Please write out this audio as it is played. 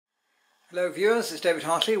Hello viewers, it's David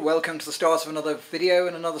Hartley. Welcome to the start of another video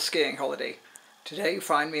and another skiing holiday. Today you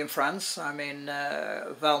find me in France. I'm in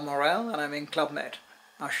Valmorel and I'm in Clubmed.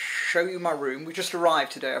 I'll show you my room. We just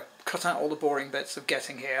arrived today. I've cut out all the boring bits of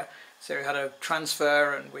getting here. So we had a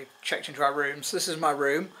transfer and we checked into our rooms. This is my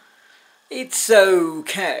room. It's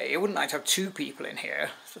okay. I wouldn't like to have two people in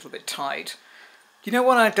here. It's a little bit tight. You know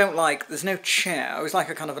what I don't like? There's no chair. I always like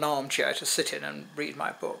a kind of an armchair to sit in and read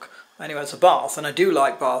my book. Anyway, it's a bath, and I do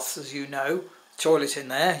like baths, as you know. Toilet in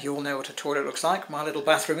there, you all know what a toilet looks like. My little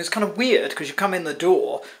bathroom is kind of weird because you come in the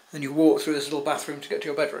door and you walk through this little bathroom to get to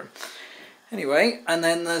your bedroom. Anyway, and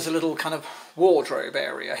then there's a little kind of wardrobe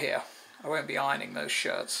area here. I won't be ironing those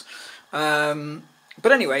shirts. But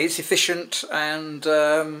anyway, it's efficient, and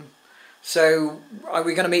so are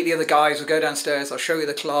we going to meet the other guys? We'll go downstairs, I'll show you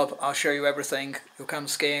the club, I'll show you everything. You'll come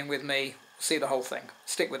skiing with me, see the whole thing.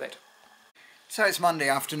 Stick with it. So it's Monday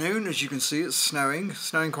afternoon. As you can see, it's snowing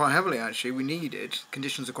quite heavily actually. We need it.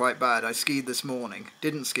 Conditions are quite bad. I skied this morning,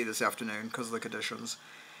 didn't ski this afternoon because of the conditions.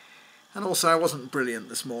 And also I wasn't brilliant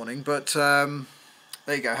this morning, but there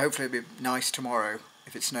you go. Hopefully it'll be nice tomorrow.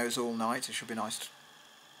 If it snows all night, it should be nice.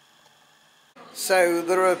 So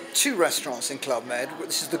there are two restaurants in Clubmed.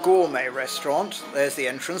 This is the gourmet restaurant. There's the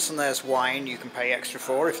entrance and there's wine you can pay extra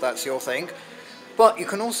for if that's your thing. But you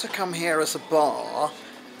can also come here as a bar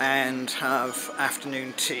and have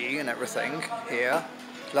afternoon tea and everything here.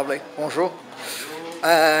 Lovely. Bonjour.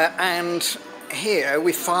 And here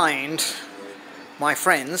we find my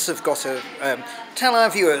friends have got a... tell our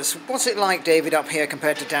viewers, what's it like, David, up here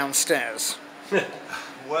compared to downstairs?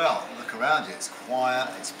 Well, look around you. It's quiet,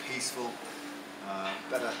 it's peaceful.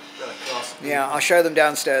 Better class. Yeah, I'll show them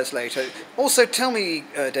downstairs later. Also, tell me,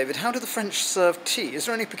 David, how do the French serve tea? Is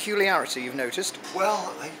there any peculiarity you've noticed?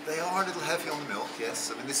 Well, they are a little heavy on the milk,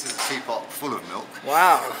 yes. I mean, this is a teapot full of milk.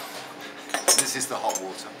 Wow. This is the hot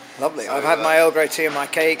water. Lovely. So, I've had my Earl Grey tea and my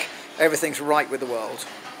cake. Everything's right with the world.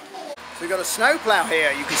 So we've got a snowplow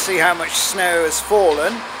here. You can see how much snow has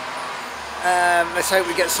fallen. Let's hope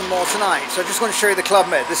we get some more tonight. So I just want to show you the Club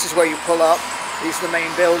Med. This is where you pull up. These are the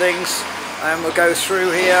main buildings. And we'll go through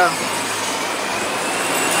here.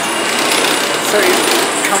 So you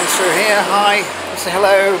come through here, hi, say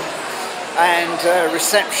hello, and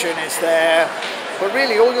reception is there. But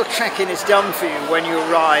really all your check-in is done for you when you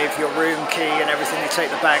arrive, your room key and everything. You take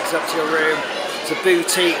the bags up to your room. There's a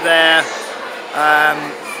boutique there,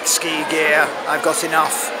 ski gear, I've got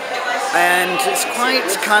enough. And it's quite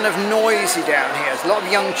kind of noisy down here. There's a lot of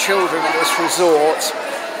young children at this resort.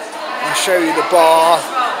 I'll show you the bar.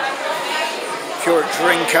 If you're a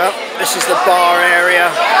drinker, this is the bar area.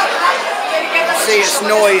 You see it's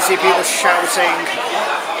noisy, people shouting,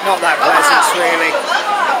 not that pleasant really.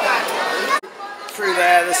 Through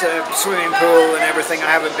there's a swimming pool and everything. I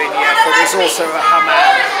haven't been yet, but there's also a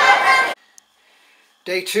hammam.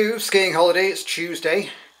 Day 2 skiing holiday, it's Tuesday.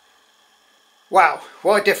 Wow,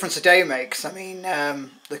 what a difference a day makes. I mean,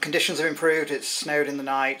 the conditions have improved, it's snowed in the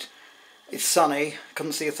night, it's sunny,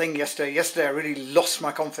 couldn't see a thing yesterday. Yesterday I really lost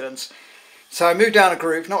my confidence. So I moved down a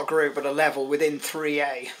group, not a group, but a level within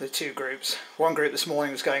 3A, the two groups. One group this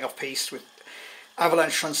morning was going off-piste with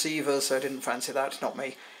avalanche transceivers, so I didn't fancy that, not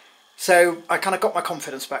me. So I kind of got my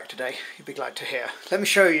confidence back today, you'd be glad to hear. Let me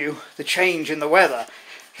show you the change in the weather.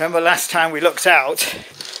 Remember last time we looked out?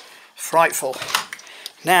 Frightful.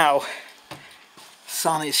 Now,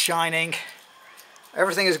 sun is shining,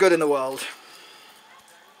 everything is good in the world.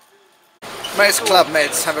 Most Club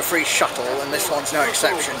Meds have a free shuttle and this one's no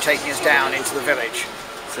exception, taking us down into the village.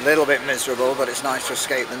 It's a little bit miserable, but it's nice to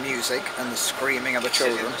escape the music and the screaming of the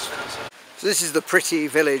children. So this is the pretty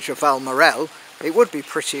village of Valmorel. It would be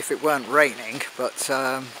pretty if it weren't raining, but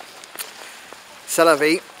c'est la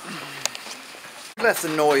vie. We've left the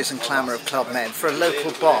noise and clamour of Club Med for a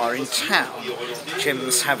local bar in town.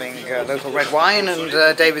 Jim's having local red wine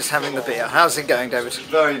and David's having the beer. How's it going, David?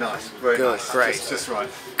 Very nice, very good, nice. Great. Just right.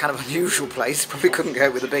 Kind of unusual place, probably couldn't go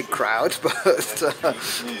with a big crowd, but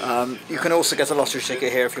you can also get a lottery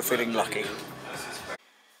ticket here if you're feeling lucky.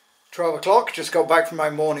 12 o'clock, just got back from my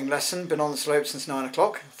morning lesson, been on the slope since 9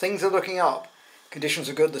 o'clock. Things are looking up. Conditions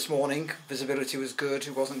were good this morning, visibility was good,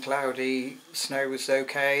 it wasn't cloudy, snow was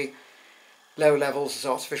okay. Low levels is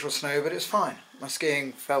artificial snow, but it's fine. My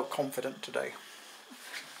skiing felt confident today.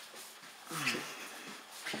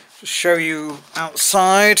 Just show you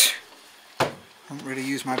outside. I haven't really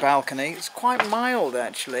used my balcony. It's quite mild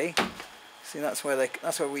actually. See, that's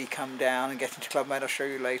where we come down and get into Club Med. I'll show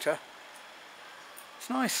you later. It's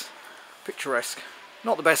nice, picturesque.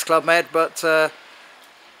 Not the best Club Med, but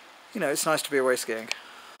you know, it's nice to be away skiing.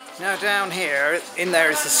 Now down here, in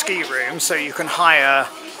there is the ski room, so you can hire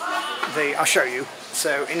the, I'll show you.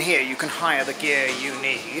 So in here you can hire the gear you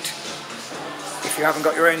need. If you haven't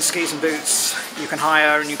got your own skis and boots, you can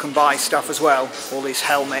hire and you can buy stuff as well, all these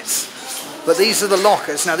helmets. But these are the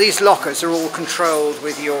lockers. Now these lockers are all controlled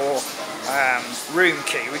with your room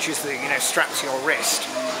key, which is the, strapped to your wrist.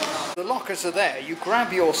 The lockers are there, you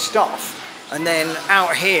grab your stuff, and then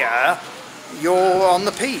out here you're on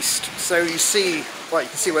the piste. So you see, well, you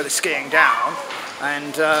can see where they're skiing down,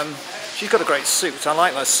 and she's got a great suit. I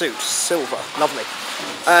like that suit, silver, lovely.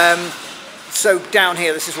 So down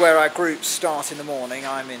here, this is where our groups start in the morning.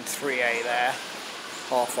 I'm in 3A there,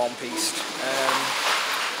 half on piste.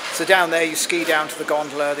 So down there you ski down to the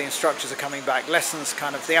gondola, the instructors are coming back. Lessons,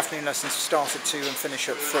 the afternoon lessons start at 2 and finish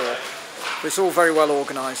at 4. But it's all very well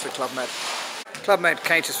organised at Clubmed. Clubmed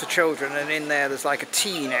caters for children, and in there's like a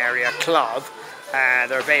teen area club.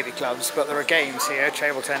 There are baby clubs, but there are games here,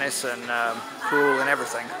 table tennis and pool and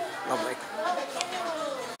everything. Lovely.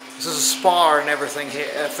 There's a spa and everything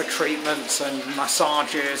here for treatments and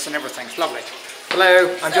massages and everything. It's lovely.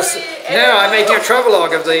 Hello, I'm making a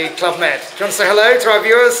travelogue of the Clubmed. Do you want to say hello to our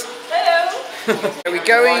viewers? Hello. We're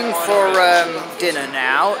going for dinner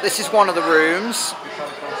now. This is one of the rooms.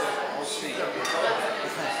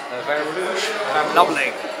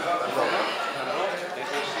 Lovely.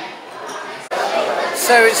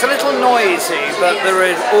 So it's a little noisy, but there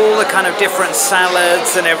are all the kind of different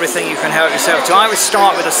salads and everything you can help yourself to. I would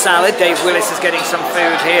start with a salad. Dave Willis is getting some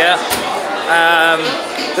food here.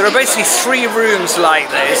 There are basically 3 rooms like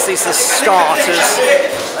this. These are starters,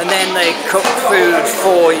 and then they cook food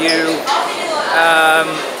for you.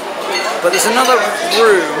 But there's another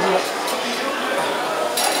room.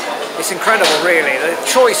 It's incredible, really. The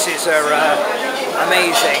choices are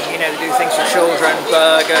amazing. They do things for children,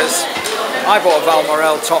 burgers. I bought a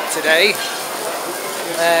Valmorel top today.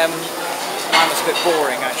 Mine was a bit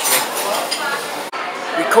boring, actually.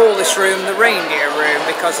 We call this room the reindeer room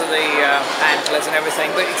because of the antlers and everything,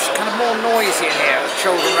 but it's kind of more noisy in here.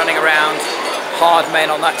 Children running around, hard men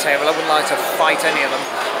on that table. I wouldn't like to fight any of them.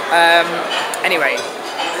 Anyway,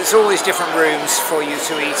 there's all these different rooms for you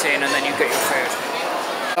to eat in, and then you get your food.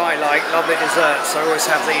 I like lovely desserts. I always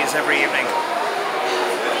have these every evening.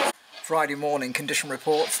 Friday morning condition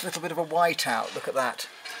reports, a little bit of a whiteout, look at that.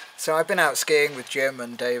 So I've been out skiing with Jim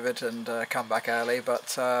and David and come back early,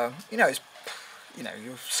 but it's,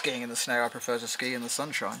 you're skiing in the snow. I prefer to ski in the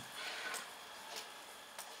sunshine.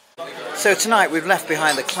 So tonight we've left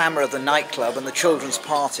behind the clamour of the nightclub and the children's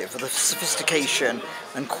party for the sophistication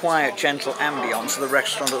and quiet, gentle ambience of the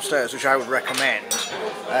restaurant upstairs, which I would recommend.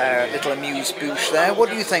 Little amuse-bouche there. What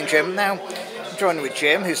do you think, Jim? Now, I'm joining with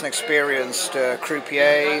Jim, who's an experienced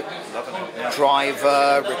croupier,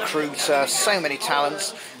 driver, recruiter, so many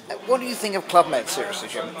talents. What do you think of Clubmed, seriously,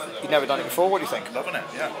 Jim? You've never done it before, what do you think? Loving it,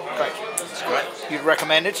 yeah. Great. It's great. You'd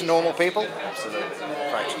recommend it to normal people? Absolutely.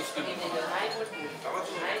 Great.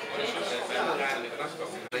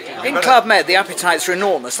 In Clubmed, the appetites are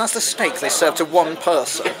enormous. That's the steak they serve to one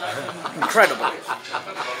person. Incredible.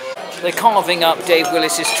 They're carving up Dave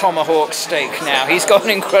Willis's tomahawk steak now. He's got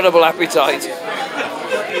an incredible appetite.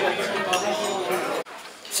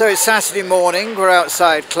 So it's Saturday morning, we're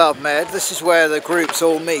outside Clubmed. This is where the groups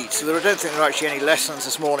all meet. So I don't think there are actually any lessons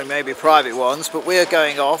this morning, maybe private ones, but we're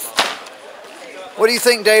going off. What do you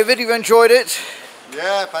think, David? You've enjoyed it?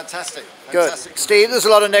 Yeah, fantastic. Good. Steve, there's a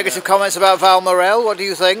lot of negative comments about Valmorel. What do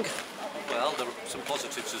you think? Well, there are some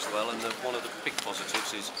positives as well, and one of the big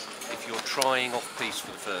positives is if you're trying off-piste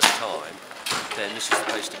for the first time, then this is the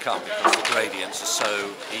place to come because the gradients are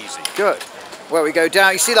so easy. Good. Well, we go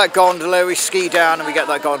down, you see that gondola, we ski down and we get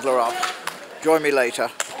that gondola up. Join me later.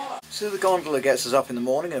 So the gondola gets us up in the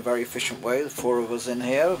morning in a very efficient way, the 4 of us in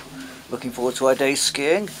here, looking forward to our day's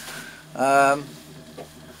skiing.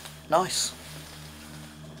 Nice.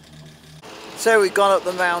 So we've gone up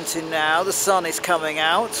the mountain now, the sun is coming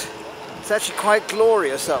out. It's actually quite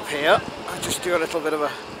glorious up here. I'll just do a little bit of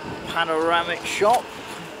a panoramic shot.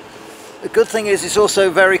 The good thing is it's also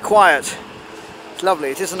very quiet. It's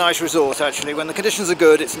lovely, it is a nice resort actually. When the conditions are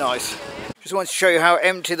good, it's nice. Just wanted to show you how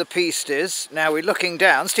empty the piste is. Now we're looking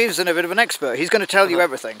down. Steve's a bit of an expert. He's going to tell you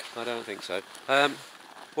everything. I don't think so.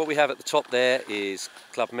 What we have at the top there is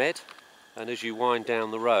Clubmed, and as you wind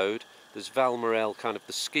down the road, there's Valmorel, kind of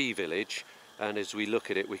the ski village, and as we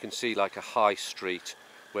look at it, we can see like a high street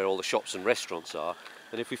where all the shops and restaurants are.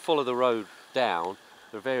 And if we follow the road down,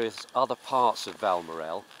 there are various other parts of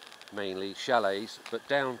Valmorel, mainly chalets, but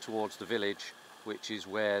down towards the village, which is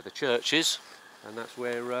where the church is, and that's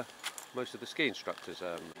where most of the ski instructors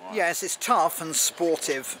are. Yes, it's tough and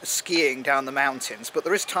sportive skiing down the mountains, but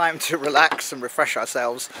there is time to relax and refresh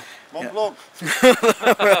ourselves. Mont Blanc.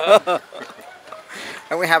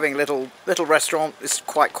 And we're having a little restaurant. It's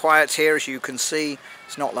quite quiet here, as you can see.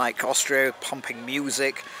 It's not like Austria pumping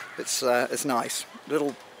music. It's nice.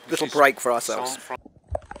 Little break for ourselves.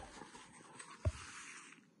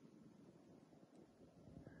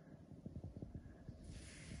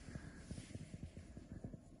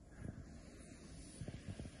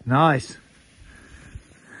 Nice.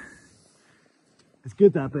 It's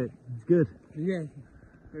good, that bit. It's good. Yeah,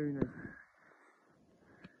 very nice.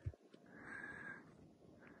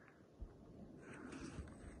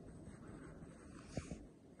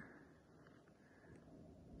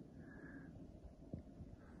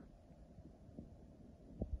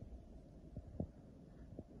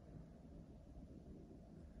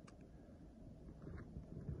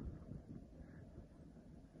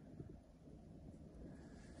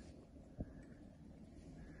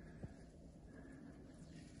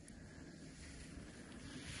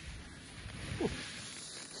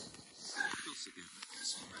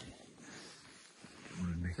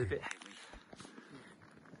 It's a bit heavy.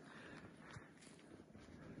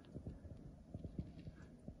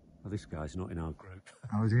 Well, this guy's not in our group.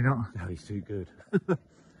 Oh, is he not? No, he's too good.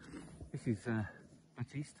 This is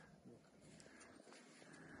Baptiste.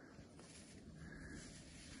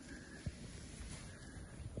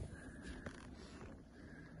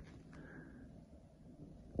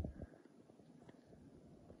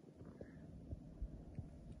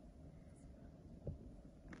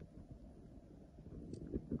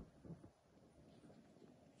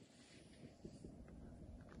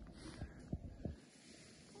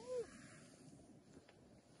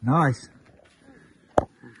 Nice.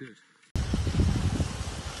 Good.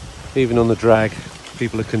 Even on the drag,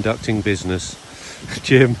 people are conducting business.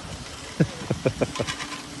 Jim.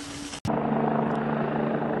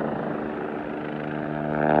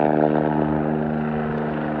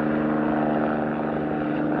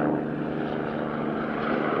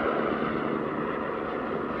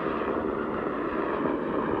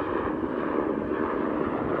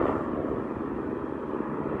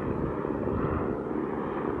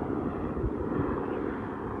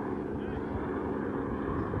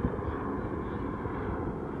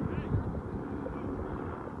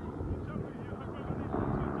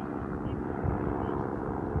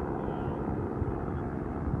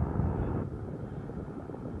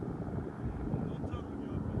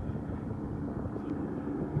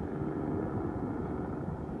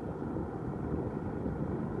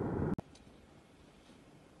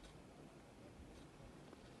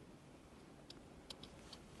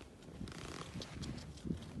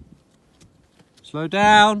 Slow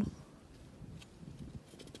down.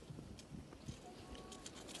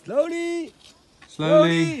 Slowly!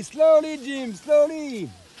 Slowly. Slowly, Jim, slowly!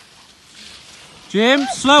 Jim,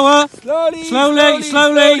 slower. Slowly! Slowly.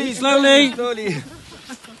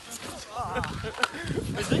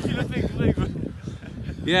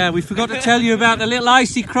 Yeah, we forgot to tell you about the little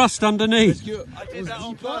icy crust underneath. I did that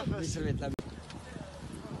on purpose.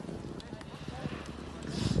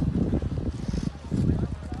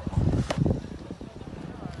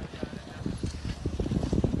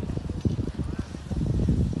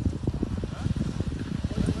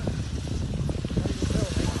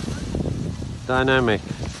 Dynamic.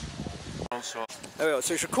 There we go.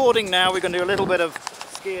 So it's recording now. We're going to do a little bit of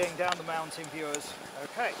skiing down the mountain, viewers.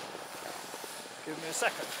 Okay. Give me a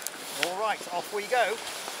second. All right, off we go.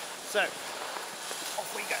 So,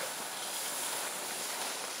 off we go.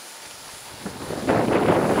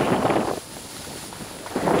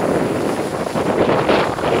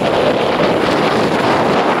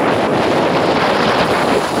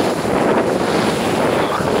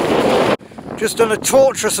 Just done a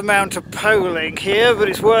torturous amount of poling here, but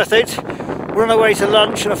it's worth it. We're on our way to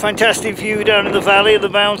lunch and a fantastic view down in the valley of the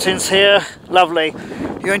mountains here. Lovely.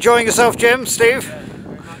 You enjoying yourself, Jim, Steve? Yeah,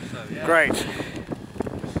 very much so, yeah. Great.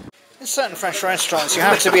 In certain French restaurants you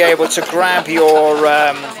have to be able to grab your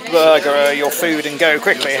burger or your food and go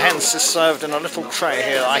quickly, hence it's served in a little tray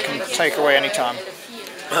here that I can take away anytime.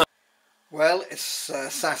 Well, it's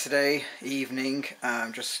Saturday evening.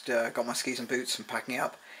 Just got my skis and boots and packing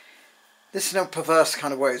up. This, in a perverse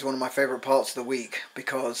kind of way, is one of my favourite parts of the week,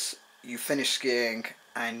 because you finish skiing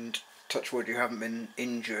and, touch wood, you haven't been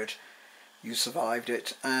injured. You survived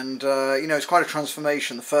it, and you know, it's quite a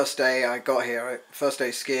transformation. The first day I got here, first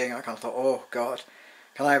day skiing, I kind of thought, oh god,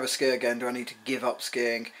 can I ever ski again? Do I need to give up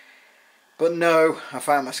skiing? But no, I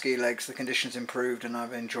found my ski legs, the conditions improved, and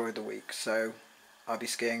I've enjoyed the week, so I'll be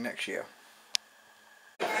skiing next year.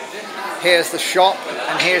 Here's the shop,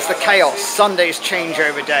 and here's the chaos. Sunday's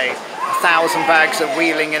changeover day. 1,000 bags are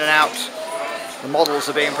wheeling in and out. The models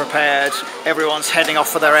are being prepared. Everyone's heading off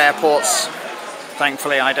for their airports.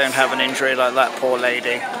 Thankfully I don't have an injury like that poor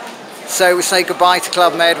lady. So we say goodbye to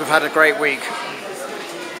Clubmed. We've had a great week.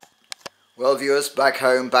 Well viewers, back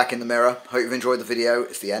home, back in the mirror. Hope you've enjoyed the video.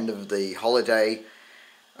 It's the end of the holiday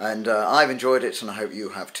and I've enjoyed it and I hope you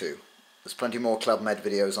have too. There's plenty more Clubmed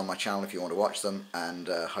videos on my channel if you want to watch them, and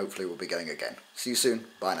hopefully we'll be going again. See you soon.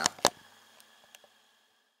 Bye now.